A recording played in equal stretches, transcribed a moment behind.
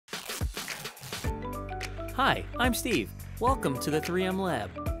Hi, I'm Steve. Welcome to the 3M Lab.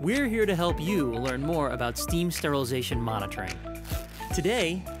 We're here to help you learn more about steam sterilization monitoring.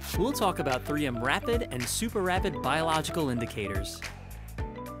 Today, we'll talk about 3M rapid and super rapid biological indicators.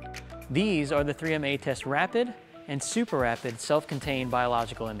 These are the 3M Attest rapid and super rapid self-contained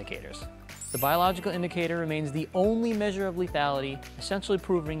biological indicators. The biological indicator remains the only measure of lethality, essentially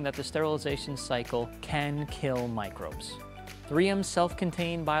proving that the sterilization cycle can kill microbes. 3M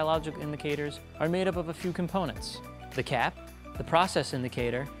self-contained biological indicators are made up of a few components: the cap, the process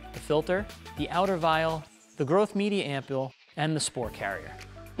indicator, the filter, the outer vial, the growth media ampule, and the spore carrier.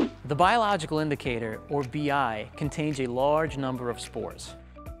 The biological indicator, or BI, contains a large number of spores.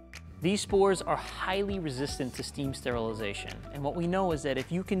 These spores are highly resistant to steam sterilization, and what we know is that if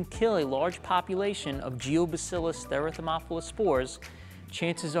you can kill a large population of Geobacillus stereothermophilus spores,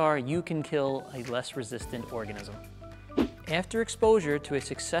 chances are you can kill a less resistant organism. After exposure to a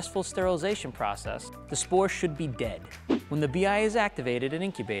successful sterilization process, the spore should be dead. When the BI is activated and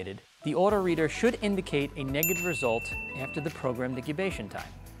incubated, the autoreader should indicate a negative result after the programmed incubation time.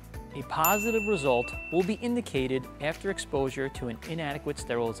 A positive result will be indicated after exposure to an inadequate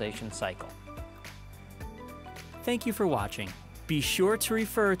sterilization cycle. Thank you for watching. Be sure to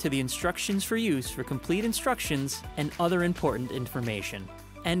refer to the instructions for use for complete instructions and other important information.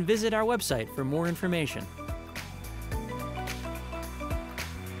 And visit our website for more information.